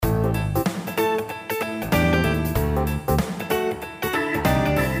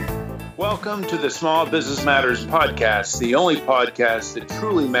Welcome to the Small Business Matters podcast, the only podcast that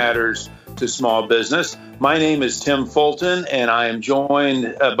truly matters to small business. My name is Tim Fulton, and I am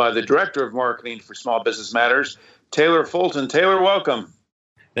joined by the Director of Marketing for Small Business Matters, Taylor Fulton. Taylor, welcome.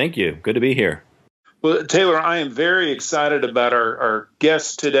 Thank you. Good to be here. Well, Taylor, I am very excited about our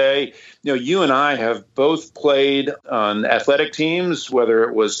guest today. You and I have both played on athletic teams, whether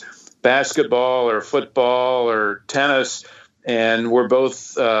it was basketball or football or tennis, and we're both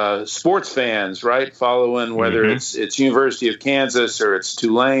sports fans, right? Following whether it's University of Kansas or it's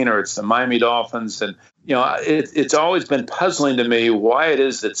Tulane or it's the Miami Dolphins. And, it's always been puzzling to me why it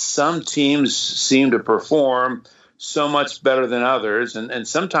is that some teams seem to perform so much better than others. And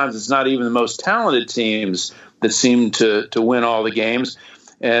sometimes it's not even the most talented teams that seem to win all the games.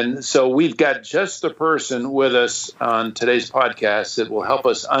 And so we've got just the person with us on today's podcast that will help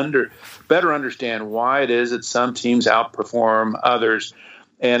us better understand why it is that some teams outperform others.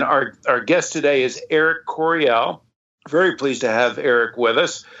 And our guest today is Eric Coryell. Very pleased to have Eric with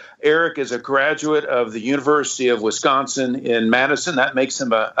us. Eric is a graduate of the University of Wisconsin in Madison. That makes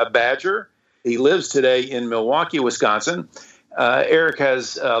him a Badger. He lives today in Milwaukee, Wisconsin. Eric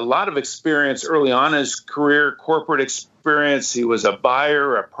has a lot of experience early on in his career, corporate experience. He was a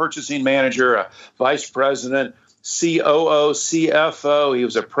buyer, a purchasing manager, a vice president, COO, CFO. He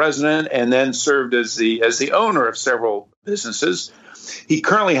was a president and then served as the owner of several businesses. He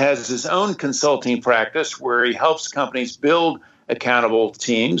currently has his own consulting practice where he helps companies build accountable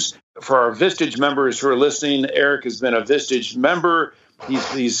teams. For our Vistage members who are listening, Eric has been a Vistage member.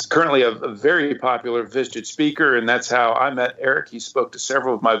 He's currently a very popular Vistage speaker, and that's how I met Eric. He spoke to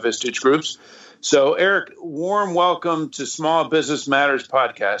several of my Vistage groups. So, Eric, warm welcome to Small Business Matters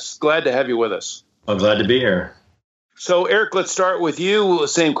podcast. Glad to have you with us. I'm glad to be here. So, Eric, let's start with you. The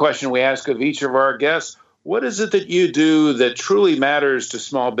same question we ask of each of our guests. What is it that you do that truly matters to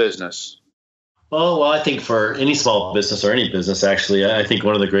small business? Well, I think for any small business or any business, actually, I think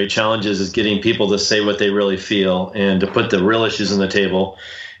one of the great challenges is getting people to say what they really feel and to put the real issues on the table.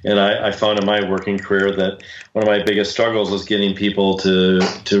 And I found in my working career that one of my biggest struggles was getting people to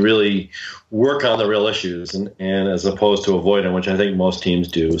really work on the real issues and as opposed to avoid them, which I think most teams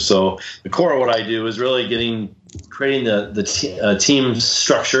do. So the core of what I do is really creating the team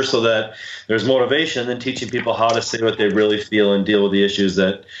structure so that there's motivation and teaching people how to say what they really feel and deal with the issues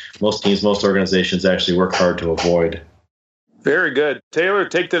that most teams, most organizations actually work hard to avoid. Very good. Taylor,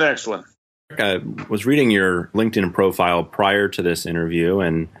 take the next one. I was reading your LinkedIn profile prior to this interview,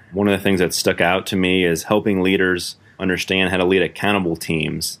 and one of the things that stuck out to me is helping leaders understand how to lead accountable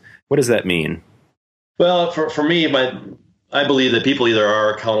teams. What does that mean? Well, for me, I believe that people either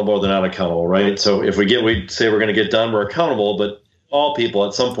are accountable or they're not accountable, right? So if we say we're going to get done, we're accountable, but all people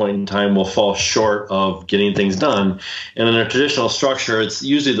at some point in time will fall short of getting things done. And in a traditional structure, it's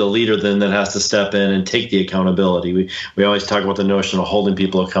usually the leader then that has to step in and take the accountability. We always talk about the notion of holding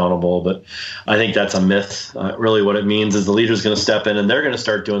people accountable, but I think that's a myth. Really what it means is the leader is going to step in and they're going to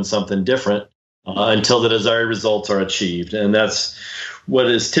start doing something different until the desired results are achieved. And that's what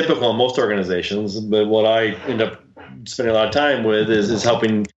is typical in most organizations. But what I end up spending a lot of time with is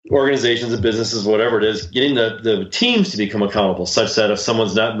helping organizations and businesses, whatever it is, getting the teams to become accountable such that if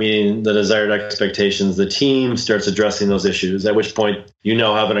someone's not meeting the desired expectations, the team starts addressing those issues, at which point you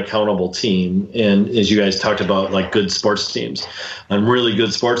now have an accountable team. And as you guys talked about, like good sports teams, on really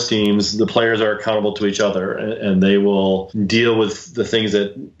good sports teams, the players are accountable to each other and they will deal with the things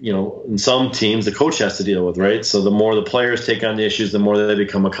that, in some teams, the coach has to deal with, right? So the more the players take on the issues, the more they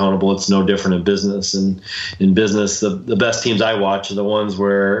become accountable. It's no different in business. And in business, the best teams I watch are the ones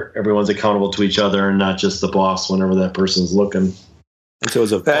where everyone's accountable to each other and not just the boss whenever that person's looking. And so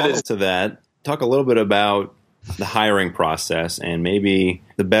as a follow-up to that, talk a little bit about the hiring process and maybe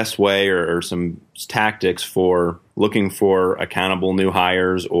the best way or some tactics for looking for accountable new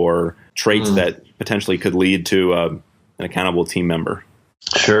hires or traits that potentially could lead to an accountable team member.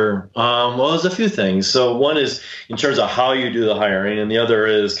 Sure. Well, there's a few things. So one is in terms of how you do the hiring, and the other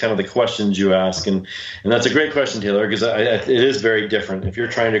is kind of the questions you ask. And that's a great question, Taylor, because it is very different. If you're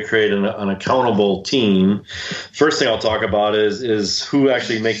trying to create an accountable team, first thing I'll talk about is who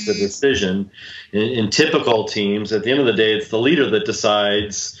actually makes the decision. In typical teams, at the end of the day, it's the leader that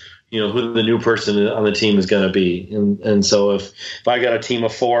decides who the new person on the team is going to be. And so if I got a team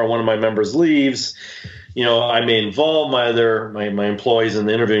of 4 and one of my members leaves, I may involve my employees in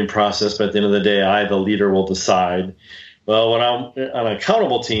the interviewing process, but at the end of the day, the leader, will decide. Well, when I'm on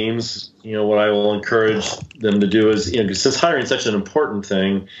accountable teams, what I will encourage them to do is, since hiring is such an important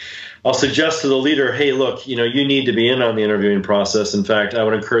thing, I'll suggest to the leader, hey, look, you need to be in on the interviewing process. In fact, I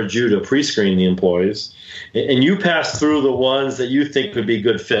would encourage you to pre-screen the employees, and you pass through the ones that you think would be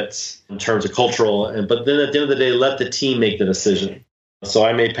good fits in terms of cultural. But then at the end of the day, let the team make the decision. So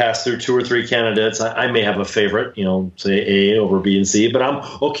I may pass through 2 or 3 candidates. I may have a favorite, say A over B and C, but I'm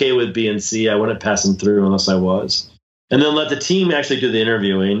okay with B and C. I wouldn't pass them through unless I was. And then let the team actually do the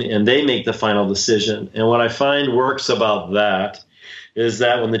interviewing, and they make the final decision. And what I find works about that is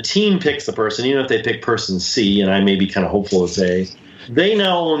that when the team picks the person, even if they pick person C, and I may be kind of hopeful it's A, they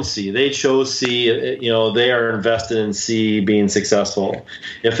now own C. They chose C. They are invested in C being successful.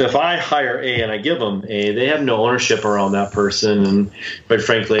 If I hire A and I give them A, they have no ownership around that person. And quite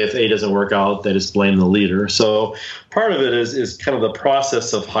frankly, if A doesn't work out, they just blame the leader. So part of it is kind of the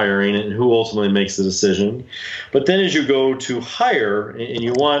process of hiring and who ultimately makes the decision. But then as you go to hire and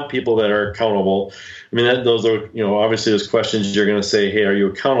you want people that are accountable, those are, obviously those questions you're going to say, hey, are you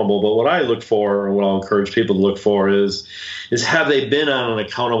accountable? But what I look for and what I'll encourage people to look for is have they been on an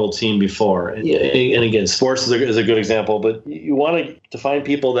accountable team before? And again, sports is a good example, but you want to find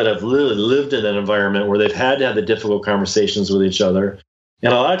people that have lived in that environment where they've had to have the difficult conversations with each other.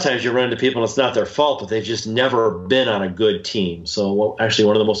 And a lot of times you run into people and it's not their fault, but they've just never been on a good team. So actually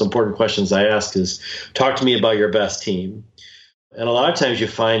one of the most important questions I ask is, talk to me about your best team. And a lot of times you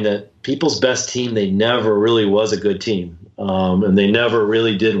find that people's best team, they never really was a good team. And they never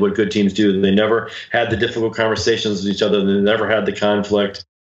really did what good teams do. They never had the difficult conversations with each other. They never had the conflict.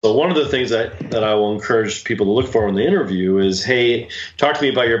 So one of the things that I will encourage people to look for in the interview is, hey, talk to me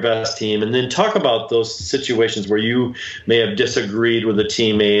about your best team, and then talk about those situations where you may have disagreed with a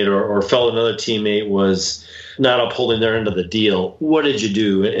teammate or felt another teammate was not upholding their end of the deal. What did you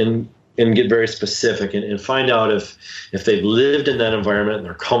do? And get very specific and find out if they've lived in that environment and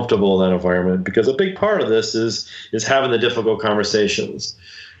they're comfortable in that environment, because a big part of this is having the difficult conversations.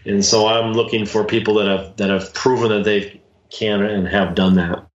 And so I'm looking for people that have proven that they can and have done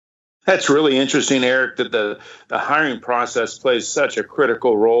that. That's really interesting, Eric, that the hiring process plays such a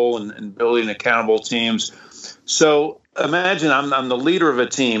critical role in building accountable teams. So imagine I'm the leader of a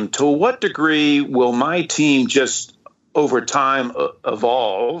team. To what degree will my team just over time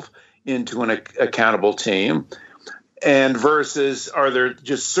evolve into an accountable team, and versus are there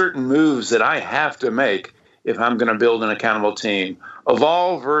just certain moves that I have to make if I'm going to build an accountable team?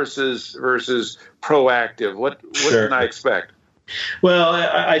 Evolve versus proactive. What Sure. can I expect? Well,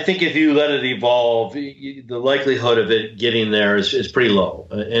 I think if you let it evolve, the likelihood of it getting there is pretty low.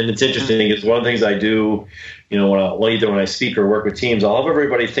 And it's interesting. It's one of the things I do, when I speak or work with teams, I'll have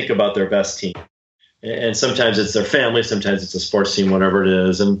everybody think about their best team. And sometimes it's their family, sometimes it's a sports team, whatever it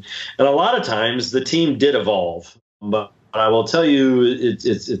is. And a lot of times the team did evolve. But I will tell you,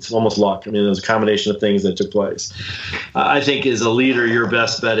 it's almost luck. There's a combination of things that took place. I think as a leader, your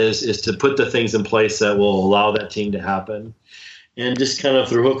best bet is to put the things in place that will allow that team to happen. And just kind of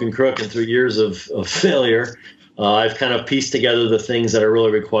through hook and crook and through years of failure, I've kind of pieced together the things that are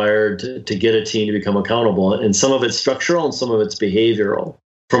really required to get a team to become accountable. And some of it's structural and some of it's behavioral.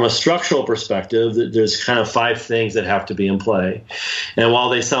 From a structural perspective, there's kind of 5 things that have to be in play. And while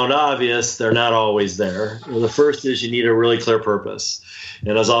they sound obvious, they're not always there. The first is you need a really clear purpose.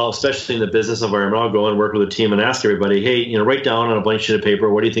 And especially in the business environment, I'll go and work with a team and ask everybody, hey, write down on a blank sheet of paper,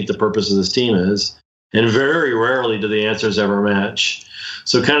 what do you think the purpose of this team is? And very rarely do the answers ever match.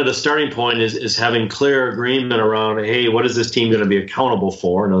 So kind of the starting point is having clear agreement around, hey, what is this team going to be accountable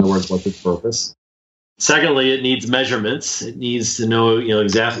for? In other words, what's its purpose? Secondly, it needs measurements. It needs to know,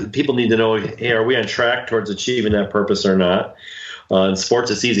 exactly. People need to know, hey, are we on track towards achieving that purpose or not? In sports,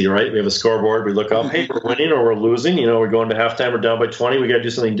 it's easy, right? We have a scoreboard. We look up, hey, we're winning or we're losing. We're going to halftime. We're down by 20. We got to do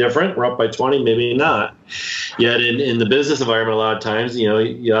something different. We're up by 20, maybe not. Yet in the business environment, a lot of times,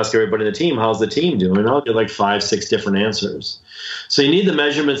 you ask everybody in the team, how's the team doing? I'll get like 5, 6 different answers. So you need the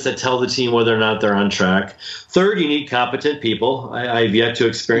measurements that tell the team whether or not they're on track. Third, you need competent people. I've yet to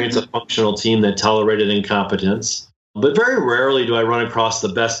experience a functional team that tolerated incompetence. But very rarely do I run across the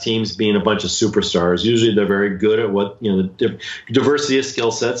best teams being a bunch of superstars. Usually they're very good at the diversity of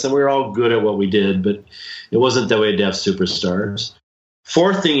skill sets, and we were all good at what we did, but it wasn't that way to have superstars.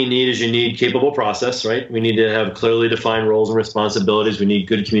 Fourth thing you need capable process, right? We need to have clearly defined roles and responsibilities. We need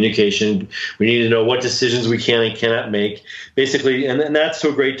good communication. We need to know what decisions we can and cannot make. Basically, and that's to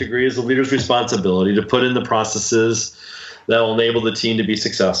a great degree is the leader's responsibility to put in the processes that will enable the team to be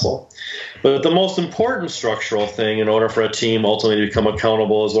successful. But the most important structural thing in order for a team ultimately to become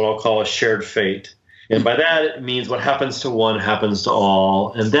accountable is what I'll call a shared fate. And by that, it means what happens to one happens to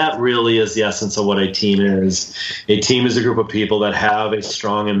all. And that really is the essence of what a team is. A team is a group of people that have a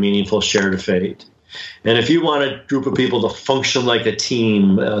strong and meaningful shared fate. And if you want a group of people to function like a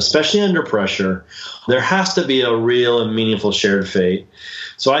team, especially under pressure, there has to be a real and meaningful shared fate.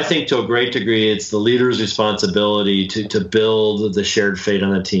 So I think to a great degree, it's the leader's responsibility to build the shared fate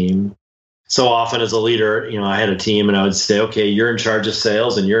on the team. So often as a leader, I had a team and I would say, okay, you're in charge of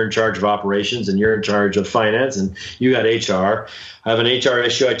sales and you're in charge of operations and you're in charge of finance and you got HR. I have an HR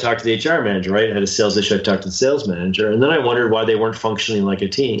issue, I talk to the HR manager, right? I had a sales issue, I talked to the sales manager. And then I wondered why they weren't functioning like a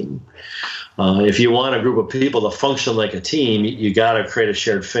team. If you want a group of people to function like a team, you got to create a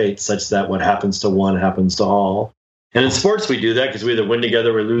shared fate such that what happens to one happens to all. And in sports, we do that because we either win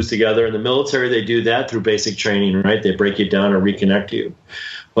together or lose together. In the military, they do that through basic training, right? They break you down or reconnect you.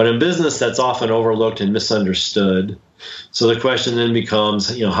 But in business, that's often overlooked and misunderstood. So the question then becomes,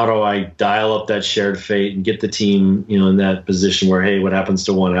 how do I dial up that shared fate and get the team, in that position where, hey, what happens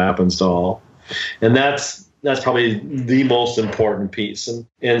to one happens to all. And that's probably the most important piece.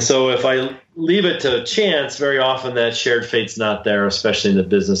 And so if I leave it to chance, very often that shared fate's not there, especially in the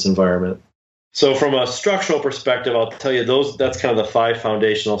business environment. So from a structural perspective, I'll tell you that's kind of the 5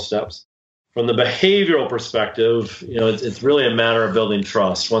 foundational steps. From the behavioral perspective, it's really a matter of building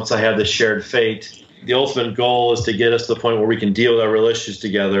trust. Once I have this shared fate, the ultimate goal is to get us to the point where we can deal with our real issues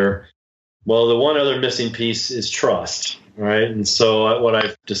together. Well, the one other missing piece is trust, right? And so what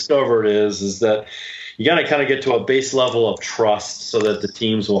I've discovered is that you got to kind of get to a base level of trust so that the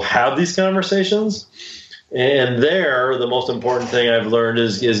teams will have these conversations. And there, the most important thing I've learned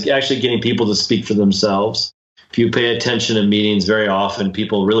is actually getting people to speak for themselves. If you pay attention in meetings, very often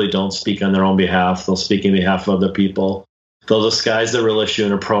people really don't speak on their own behalf. They'll speak on behalf of other people. They'll disguise the real issue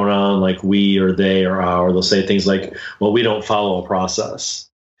in a pronoun like we or they or our. They'll say things like, well, we don't follow a process.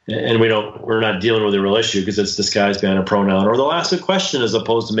 And we're not dealing with a real issue because it's disguised behind a pronoun. Or they'll ask a question as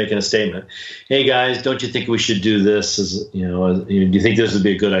opposed to making a statement. Hey, guys, don't you think we should do this? Do you think this would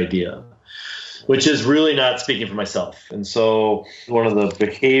be a good idea? Which is really not speaking for myself. And so one of the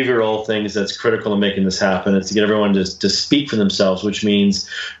behavioral things that's critical in making this happen is to get everyone to speak for themselves, which means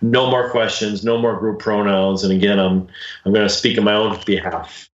no more questions, no more group pronouns. And again, I'm going to speak on my own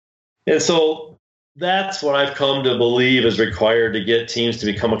behalf. And so that's what I've come to believe is required to get teams to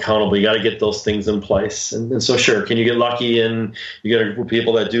become accountable. You got to get those things in place. And so sure, can you get lucky and you get a group of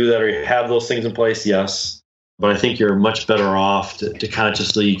people that do that or you have those things in place? Yes. But I think you're much better off to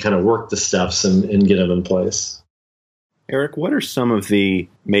consciously kind of work the steps and get them in place. Eric, what are some of the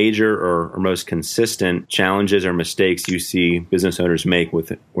major or most consistent challenges or mistakes you see business owners make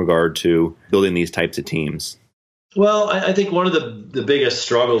with regard to building these types of teams? Well, I think one of the biggest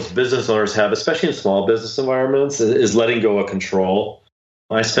struggles business owners have, especially in small business environments, is letting go of control.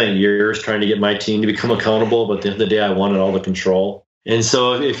 I spent years trying to get my team to become accountable, but at the end of the day, I wanted all the control. And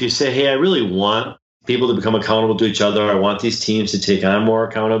so if you say, hey, I really want people to become accountable to each other, I want these teams to take on more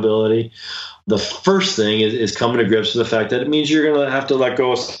accountability, the first thing is coming to grips with the fact that it means you're going to have to let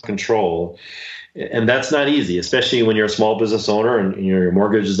go of control. And that's not easy, especially when you're a small business owner and your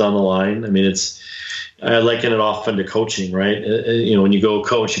mortgage is on the line. I mean, I liken it often to coaching, right? When you go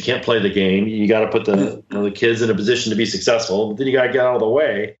coach, you can't play the game. You got to put the kids in a position to be successful, but then you got to get out of the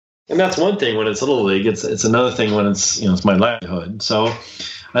way. And that's one thing when it's Little League. It's another thing when it's my livelihood. So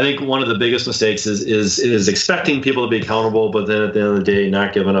I think one of the biggest mistakes is expecting people to be accountable, but then at the end of the day,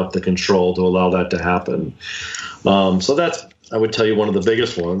 not giving up the control to allow that to happen. So that's, I would tell you, one of the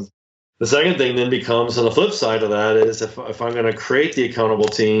biggest ones. The second thing then becomes, on the flip side of that, is if I'm going to create the accountable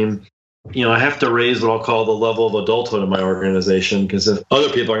team, I have to raise what I'll call the level of adulthood in my organization, because if other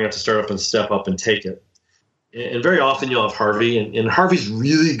people are going to have to start up and step up and take it. And very often you'll have Harvey, and Harvey's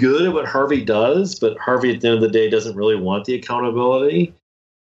really good at what Harvey does, but Harvey at the end of the day doesn't really want the accountability.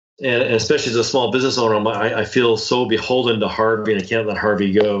 And especially as a small business owner, I feel so beholden to Harvey and I can't let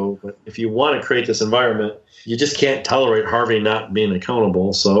Harvey go. But if you want to create this environment, you just can't tolerate Harvey not being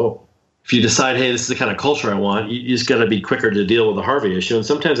accountable. So if you decide, hey, this is the kind of culture I want, you just got to be quicker to deal with the Harvey issue. And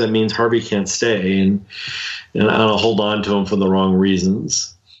sometimes that means Harvey can't stay and I'll hold on to him for the wrong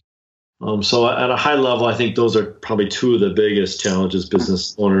reasons. So at a high level, I think those are probably two of the biggest challenges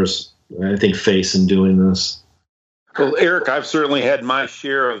business owners, I think, face in doing this. Well, Eric, I've certainly had my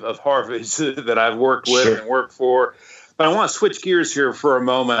share of Harveys that I've worked with and worked for. But I want to switch gears here for a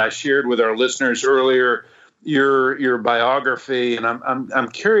moment. I shared with our listeners earlier your biography, and I'm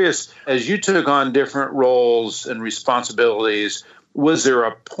curious, as you took on different roles and responsibilities, was there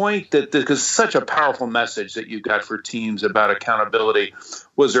a point that, because such a powerful message that you got for teams about accountability,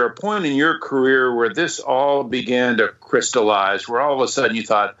 was there a point in your career where this all began to crystallize, where all of a sudden you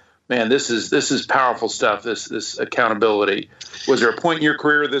thought, Man, this is powerful stuff. This accountability. Was there a point in your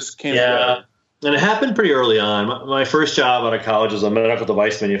career this came together? And it happened pretty early on. My first job out of college was a medical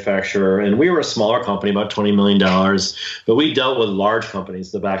device manufacturer, and we were a smaller company, about $20 million, but we dealt with large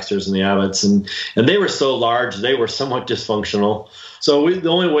companies, the Baxters and the Abbotts, and they were so large, they were somewhat dysfunctional. So the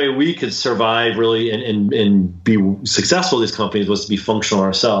only way we could survive really and be successful in these companies was to be functional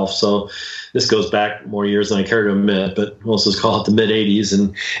ourselves. So this goes back more years than I care to admit, but most of us call it the mid-'80s.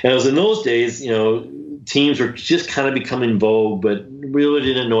 And it was in those days, teams were just kind of becoming vogue, but really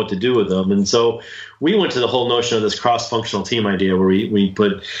didn't know what to do with them. And so we went to the whole notion of this cross-functional team idea where we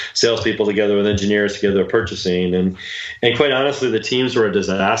put salespeople together with engineers together, purchasing. And quite honestly, the teams were a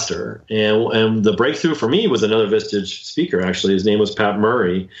disaster. And the breakthrough for me was another Vistage speaker, actually. His name was Pat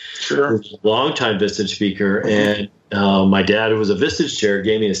Murray. Sure. A longtime Vistage speaker. And my dad, who was a Vistage chair,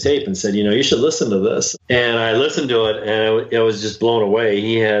 gave me his tape and said, you should listen to this. And I listened to it, and I was just blown away.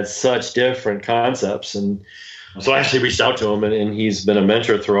 He had such different concepts. And so I actually reached out to him, and he's been a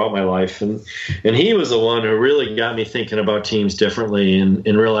mentor throughout my life. And he was the one who really got me thinking about teams differently and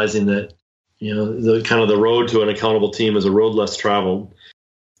realizing that, the kind of the road to an accountable team is a road less traveled.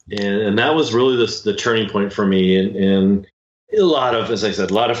 And that was really the turning point for me. And a lot of, as I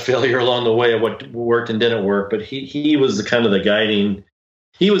said, a lot of failure along the way of what worked and didn't work. But he was the kind of the guiding.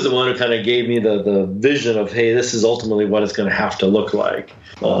 He was the one who kind of gave me the vision of, hey, this is ultimately what it's going to have to look like.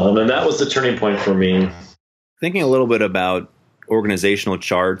 And that was the turning point for me. Thinking a little bit about organizational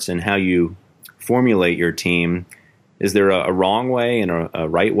charts and how you formulate your team, is there a wrong way and a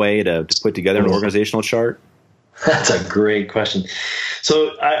right way to put together an organizational chart? That's a great question.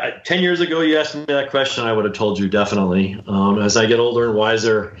 So 10 years ago, you asked me that question, I would have told you definitely. As I get older and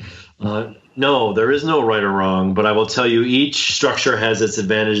wiser, no, there is no right or wrong, but I will tell you each structure has its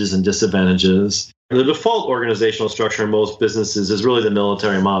advantages and disadvantages. The default organizational structure in most businesses is really the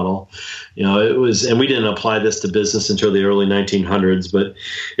military model. It was, and we didn't apply this to business until the early 1900s, but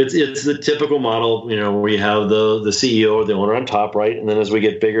it's the typical model, where you have the CEO or the owner on top, right? And then as we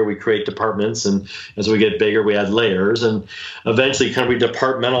get bigger, we create departments, and as we get bigger, we add layers, and eventually kind of we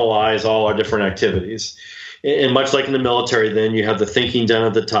departmentalize all our different activities. And much like in the military, then you have the thinking done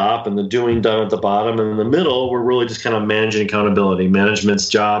at the top and the doing done at the bottom. And in the middle, we're really just kind of managing accountability. Management's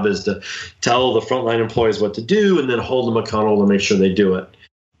job is to tell the frontline employees what to do and then hold them accountable to make sure they do it.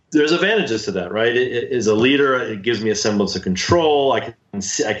 There's advantages to that, right? As a leader, it gives me a semblance of control. I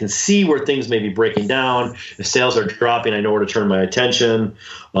can see where things may be breaking down. If sales are dropping, I know where to turn my attention.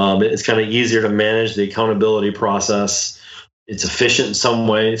 It's kind of easier to manage the accountability process. It's efficient in some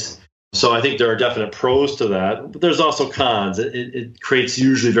ways. So I think there are definite pros to that, but there's also cons. It creates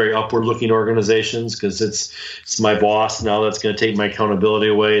usually very upward-looking organizations because it's my boss now that's going to take my accountability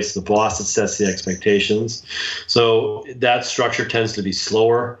away. It's the boss that sets the expectations. So that structure tends to be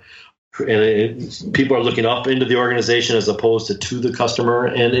slower, and people are looking up into the organization as opposed to the customer,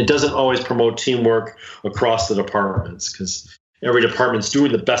 and it doesn't always promote teamwork across the departments because every department's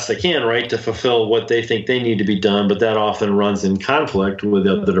doing the best they can, right, to fulfill what they think they need to be done, but that often runs in conflict with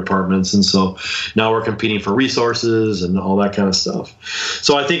the other departments. And so now we're competing for resources and all that kind of stuff.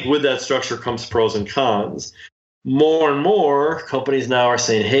 So I think with that structure comes pros and cons. More and more companies now are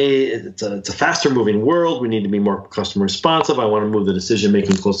saying, hey, it's a faster moving world. We need to be more customer responsive. I want to move the decision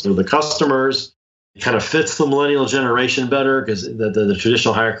making closer to the customers. It kind of fits the millennial generation better because the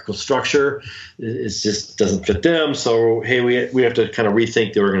traditional hierarchical structure just doesn't fit them. So, hey, we have to kind of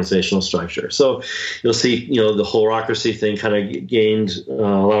rethink the organizational structure. So you'll see, the holacracy thing kind of gained a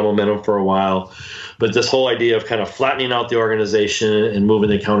lot of momentum for a while. But this whole idea of kind of flattening out the organization and moving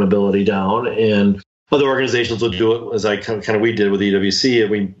the accountability down, and other organizations will do it as we did with EWC.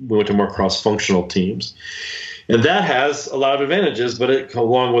 We went to more cross-functional teams. And that has a lot of advantages, but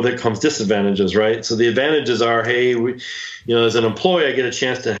along with it comes disadvantages, right? So the advantages are, hey, as an employee, I get a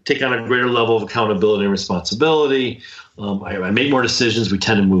chance to take on a greater level of accountability and responsibility. I make more decisions. We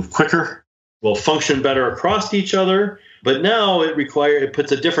tend to move quicker. We'll function better across each other. But now it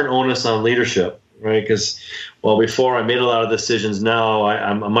puts a different onus on leadership, right? Because before I made a lot of decisions, now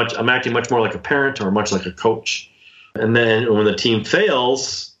I'm acting much more like a parent or much like a coach. And then when the team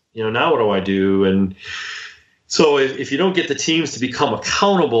fails, now what do I do? And so if you don't get the teams to become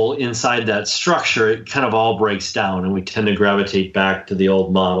accountable inside that structure, it kind of all breaks down, and we tend to gravitate back to the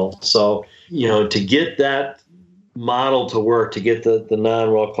old model. So, to get that model to work, to get the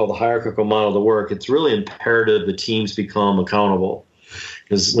what I'll call the hierarchical model to work, it's really imperative the teams become accountable.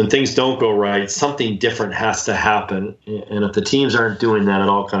 Because when things don't go right, something different has to happen. And if the teams aren't doing that, it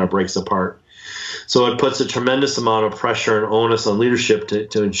all kind of breaks apart. So it puts a tremendous amount of pressure and onus on leadership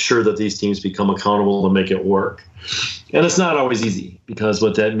to ensure that these teams become accountable to make it work. And it's not always easy, because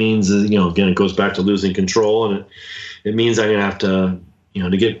what that means is, again, it goes back to losing control, and it means I'm going to have to,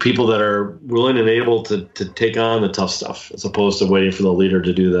 to get people that are willing and able to take on the tough stuff, as opposed to waiting for the leader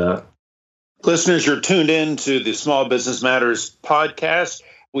to do that. Listeners, you're tuned in to the Small Business Matters podcast.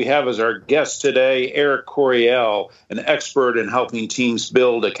 We have as our guest today Eric Coryell, an expert in helping teams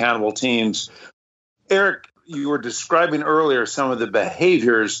build accountable teams. Eric, you were describing earlier some of the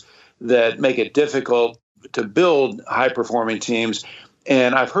behaviors that make it difficult to build high-performing teams.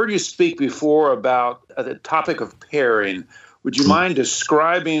 And I've heard you speak before about the topic of pairing. Would you mind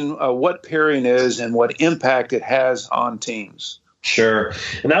describing what pairing is and what impact it has on teams? Sure.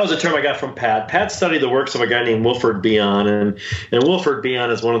 And that was a term I got from Pat. Pat studied the works of a guy named Wilfred Bion, and Wilfred Bion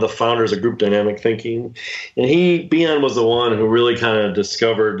is one of the founders of group dynamic thinking. And Bion was the one who really kind of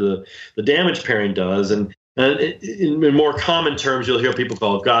discovered the damage pairing does. And in more common terms, you'll hear people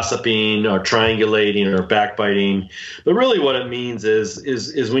call it gossiping or triangulating or backbiting. But really what it means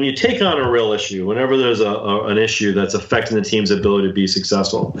is when you take on a real issue, whenever there's an issue that's affecting the team's ability to be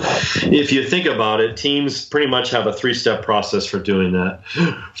successful, if you think about it, teams pretty much have a 3-step process for doing that.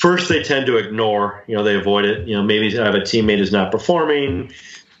 First, they tend to ignore, they avoid it. Maybe I have a teammate who's not performing.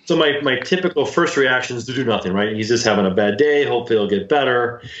 So my typical first reaction is to do nothing, right? He's just having a bad day. Hopefully he'll get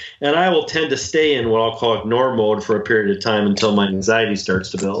better. And I will tend to stay in what I'll call ignore mode for a period of time until my anxiety starts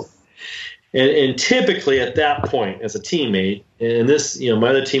to build. And typically at that point, as a teammate, and this,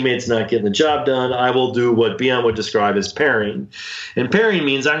 my other teammate's not getting the job done, I will do what Bion would describe as pairing. And pairing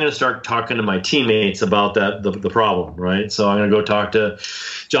means I'm going to start talking to my teammates about the problem, right? So I'm going to go talk to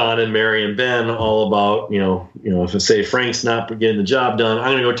John and Mary and Ben all about, if I say Frank's not getting the job done,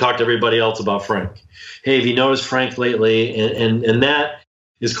 I'm going to go talk to everybody else about Frank. Hey, have you noticed Frank lately? And that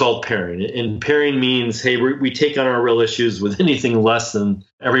is called pairing. And pairing means, hey, we take on our real issues with anything less than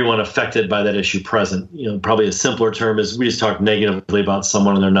everyone affected by that issue present. Probably a simpler term is we just talk negatively about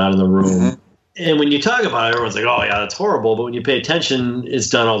someone and they're not in the room. Mm-hmm. And when you talk about it, everyone's like, oh, yeah, that's horrible. But when you pay attention, it's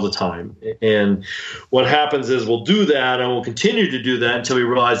done all the time. And what happens is we'll do that, and we'll continue to do that until we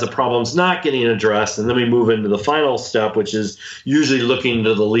realize the problem's not getting addressed. And then we move into the final step, which is usually looking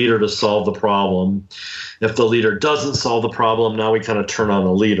to the leader to solve the problem. If the leader doesn't solve the problem, now we kind of turn on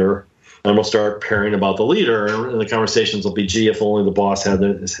the leader, and we'll start pairing about the leader. And the conversations will be, gee, if only the boss had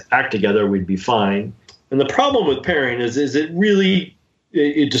this act together, we'd be fine. And the problem with pairing is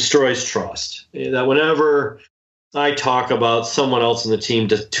it destroys trust. That whenever I talk about someone else in the team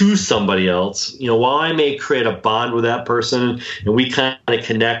to somebody else, while I may create a bond with that person and we kind of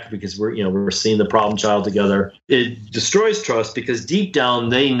connect because we're seeing the problem child together, it destroys trust because deep down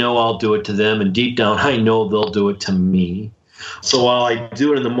they know I'll do it to them, and deep down I know they'll do it to me. So while I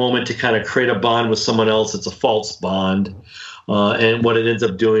do it in the moment to kind of create a bond with someone else, it's a false bond, and what it ends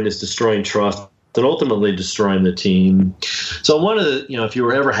up doing is destroying trust and ultimately destroying the team. So one of the, if you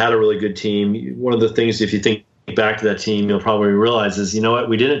ever had a really good team, one of the things, if you think back to that team, you'll probably realize is,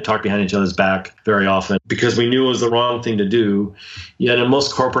 we didn't talk behind each other's back very often because we knew it was the wrong thing to do. Yet in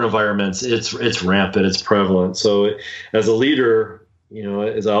most corporate environments, it's rampant, it's prevalent. So as a leader,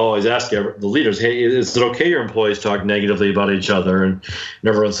 as I always ask the leaders, hey, is it okay your employees talk negatively about each other? And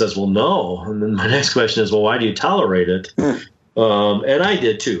everyone says, well, no. And then my next question is, well, why do you tolerate it? And I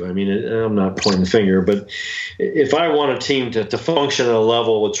did too. I mean, I'm not pointing the finger, but if I want a team to function at a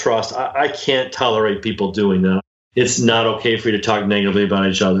level with trust, I can't tolerate people doing that. It's not okay for you to talk negatively about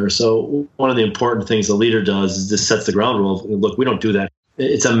each other. So one of the important things the leader does is this sets the ground rules. Look, we don't do that.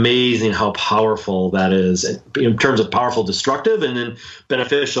 It's amazing how powerful that is in terms of powerful destructive and then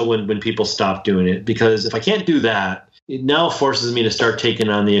beneficial when people stop doing it. Because if I can't do that, it now forces me to start taking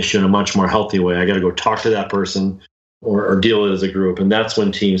on the issue in a much more healthy way. I got to go talk to that person or deal with it as a group, and that's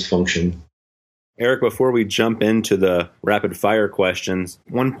when teams function. Eric, before we jump into the rapid fire questions,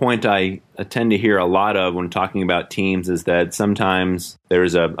 one point I tend to hear a lot of when talking about teams is that sometimes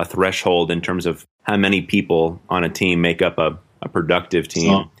there's a threshold in terms of how many people on a team make up a productive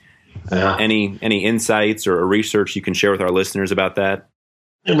team. Any insights or research you can share with our listeners about that?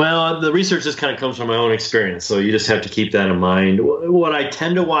 Well, the research just kind of comes from my own experience, so you just have to keep that in mind. What I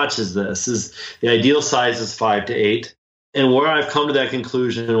tend to watch is the ideal size is 5 to 8. And where I've come to that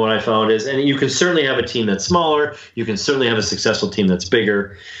conclusion and what I found is, and you can certainly have a team that's smaller, you can certainly have a successful team that's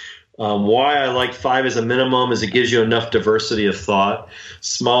bigger. Why I like 5 as a minimum is it gives you enough diversity of thought.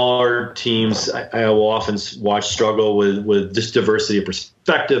 Smaller teams, I will often watch struggle with just diversity of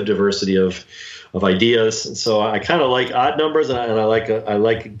perspective, diversity of ideas. And so I kind of like odd numbers, and I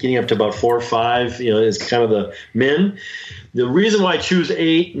like getting up to about 4 or 5. Is kind of the min. The reason why I choose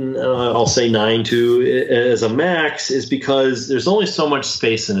 8, and I'll say 9 too, as a max is because there's only so much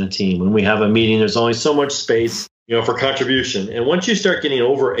space in a team. When we have a meeting, there's only so much space, for contribution. And once you start getting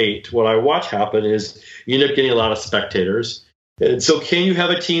over 8, what I watch happen is you end up getting a lot of spectators. And so can you have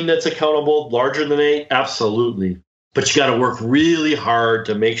a team that's accountable larger than 8? Absolutely. But you got to work really hard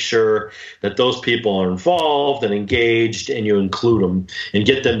to make sure that those people are involved and engaged, and you include them and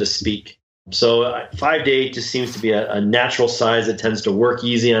get them to speak. So 5 to 8 just seems to be a natural size that tends to work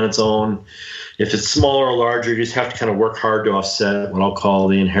easy on its own. If it's smaller or larger, you just have to kind of work hard to offset what I'll call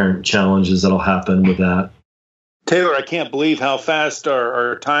the inherent challenges that'll happen with that. Taylor, I can't believe how fast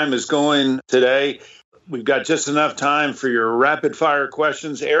our time is going today. We've got just enough time for your rapid fire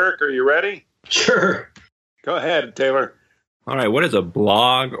questions. Eric, are you ready? Sure. Go ahead, Taylor. All right. What is a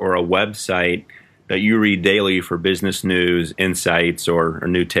blog or a website that you read daily for business news, insights, or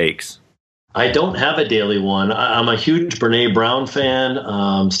new takes? I don't have a daily one. I'm a huge Brene Brown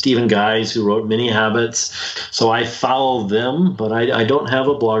fan, Stephen Guys, who wrote Many Habits. So I follow them, but I don't have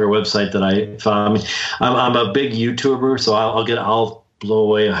a blog or website that I follow. I'm a big YouTuber, so I'll blow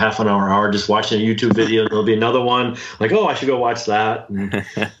away a half an hour just watching a YouTube video. There'll be another one like, I should go watch that.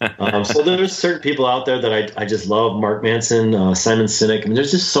 So there's certain people out there that I just love. Mark Manson, Simon Sinek.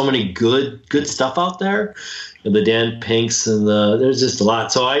 There's just so many good stuff out there. The Dan Pinks and there's just a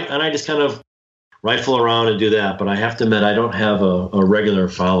lot. So I just kind of rifle around and do that. But I have to admit, I don't have a regular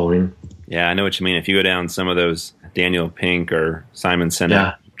following. Yeah, I know what you mean. If you go down some of those Daniel Pink or Simon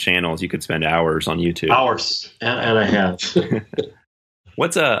Sinek channels, you could spend hours on YouTube. Hours, and I have.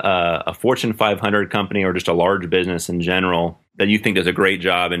 What's a Fortune 500 company or just a large business in general that you think does a great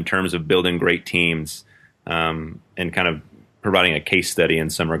job in terms of building great teams and kind of providing a case study in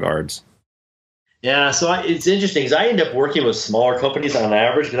some regards? Yeah, so it's interesting because I end up working with smaller companies on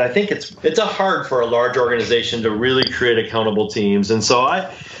average because I think it's hard for a large organization to really create accountable teams. And so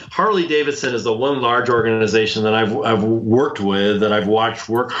Harley Davidson is the one large organization that I've worked with that I've watched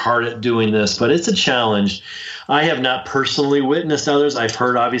work hard at doing this, but it's a challenge. I have not personally witnessed others. I've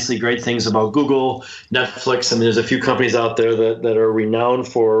heard obviously great things about Google, Netflix. There's a few companies out there that are renowned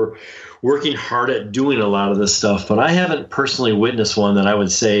for working hard at doing a lot of this stuff, but I haven't personally witnessed one that I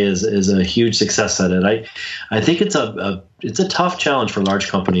would say is a huge success at it. I think it's a tough challenge for large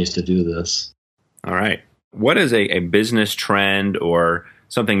companies to do this. All right. What is a business trend or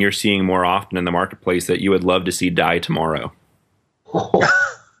something you're seeing more often in the marketplace that you would love to see die tomorrow?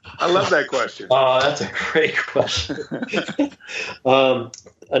 I love that question. Oh, that's a great question.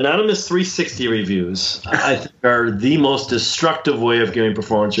 Anonymous 360 reviews, I think, are the most destructive way of giving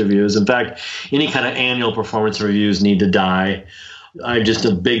performance reviews. In fact, any kind of annual performance reviews need to die. I'm just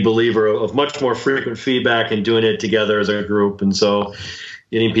a big believer of much more frequent feedback and doing it together as a group. And so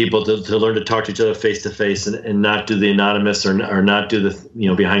getting people to learn to talk to each other face to face and not do the anonymous or not do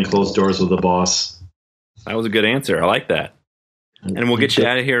the behind closed doors with the boss. That was a good answer. I like that. And we'll get you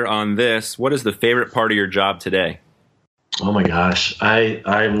out of here on this. What is the favorite part of your job today? Oh my gosh,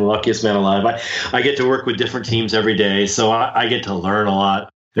 I'm the luckiest man alive. I get to work with different teams every day, so I get to learn a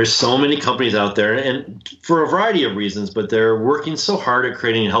lot. There's so many companies out there, and for a variety of reasons, but they're working so hard at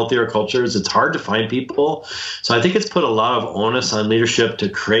creating healthier cultures. It's hard to find people. So I think it's put a lot of onus on leadership to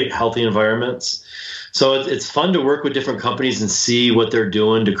create healthy environments. So it's fun to work with different companies and see what they're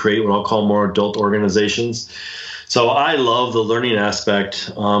doing to create what I'll call more adult organizations. So I love the learning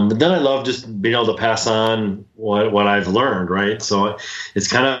aspect, but then I love just being able to pass on what I've learned, right? So it's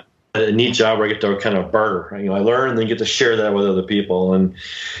kind of a neat job where I get to kind of barter. I learn and then get to share that with other people, and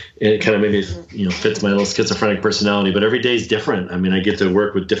it kind of maybe fits my little schizophrenic personality. But every day is different. I get to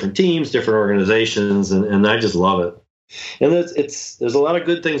work with different teams, different organizations, and I just love it. And there's a lot of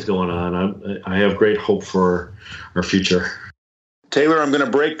good things going on. I have great hope for our future. Taylor, I'm going to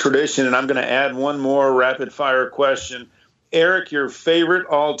break tradition, and I'm going to add one more rapid-fire question. Eric, your favorite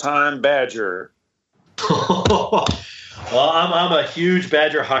all-time Badger? Well, I'm a huge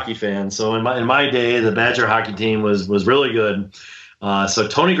Badger hockey fan. So in my day, the Badger hockey team was really good. So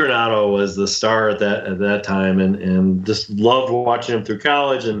Tony Granato was the star at that time, and just loved watching him through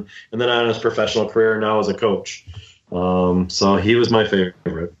college and then on his professional career now as a coach. So he was my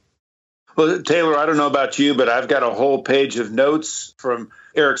favorite. Well, Taylor, I don't know about you, but I've got a whole page of notes from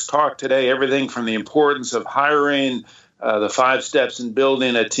Eric's talk today, everything from the importance of hiring, the 5 steps in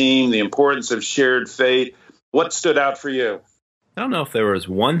building a team, the importance of shared fate. What stood out for you? I don't know if there was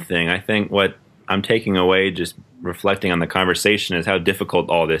one thing. I think what I'm taking away just reflecting on the conversation is how difficult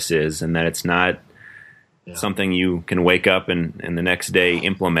all this is, and that it's not something you can wake up and the next day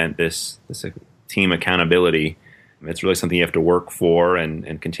implement this team accountability. It's really something you have to work for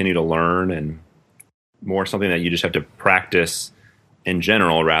and continue to learn. And more something that you just have to practice in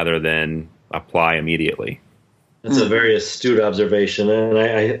general rather than apply immediately. That's a very astute observation, and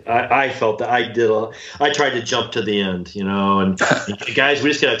I felt that I tried to jump to the end, and guys,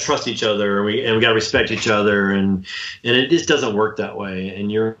 we just got to trust each other, and we got to respect each other, and it just doesn't work that way.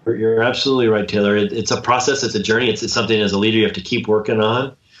 And you're absolutely right, Taylor. It's a process, it's a journey, it's something as a leader you have to keep working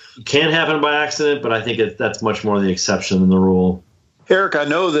on. It can happen by accident, but I think that's much more the exception than the rule. Eric, I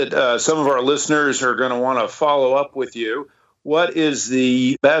know that some of our listeners are going to want to follow up with you. What is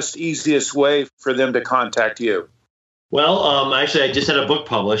the best, easiest way for them to contact you? Well, actually, I just had a book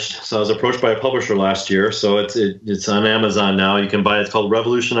published. So I was approached by a publisher last year. So it's on Amazon now. You can buy it. It's called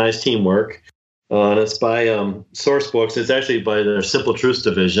Revolutionize Teamwork. And it's by Source Books. It's actually by their Simple Truths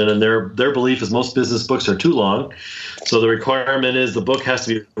division. And their belief is most business books are too long. So the requirement is the book has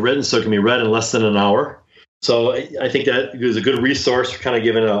to be written so it can be read in less than an hour. So I think that is a good resource for kind of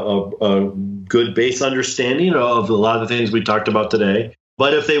giving a good base understanding of a lot of the things we talked about today.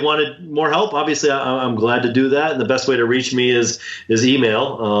 But if they wanted more help, obviously I'm glad to do that. And the best way to reach me is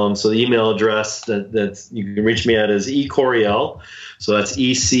email. So the email address that you can reach me at is eCoryell. So that's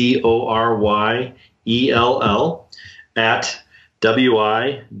ECORYELL at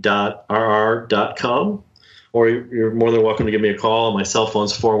wi.rr.com. Or you're more than welcome to give me a call. My cell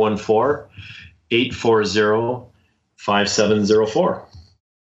phone's 414-840-5704.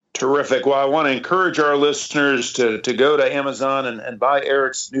 Terrific. Well, I want to encourage our listeners to go to Amazon and buy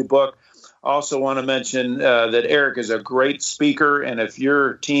Eric's new book. I also want to mention that Eric is a great speaker, and if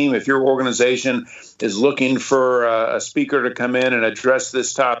your team, if your organization is looking for a speaker to come in and address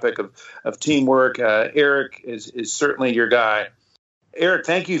this topic of teamwork, Eric is certainly your guy. Eric,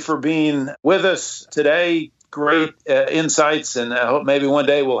 thank you for being with us today. Great insights, and I hope maybe one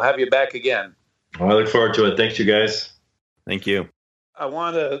day we'll have you back again. Well, I look forward to it. Thanks, you guys. Thank you. I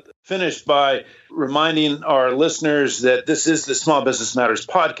want to finish by reminding our listeners that this is the Small Business Matters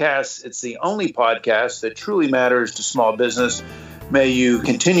podcast. It's the only podcast that truly matters to small business. May you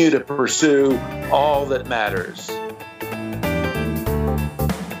continue to pursue all that matters.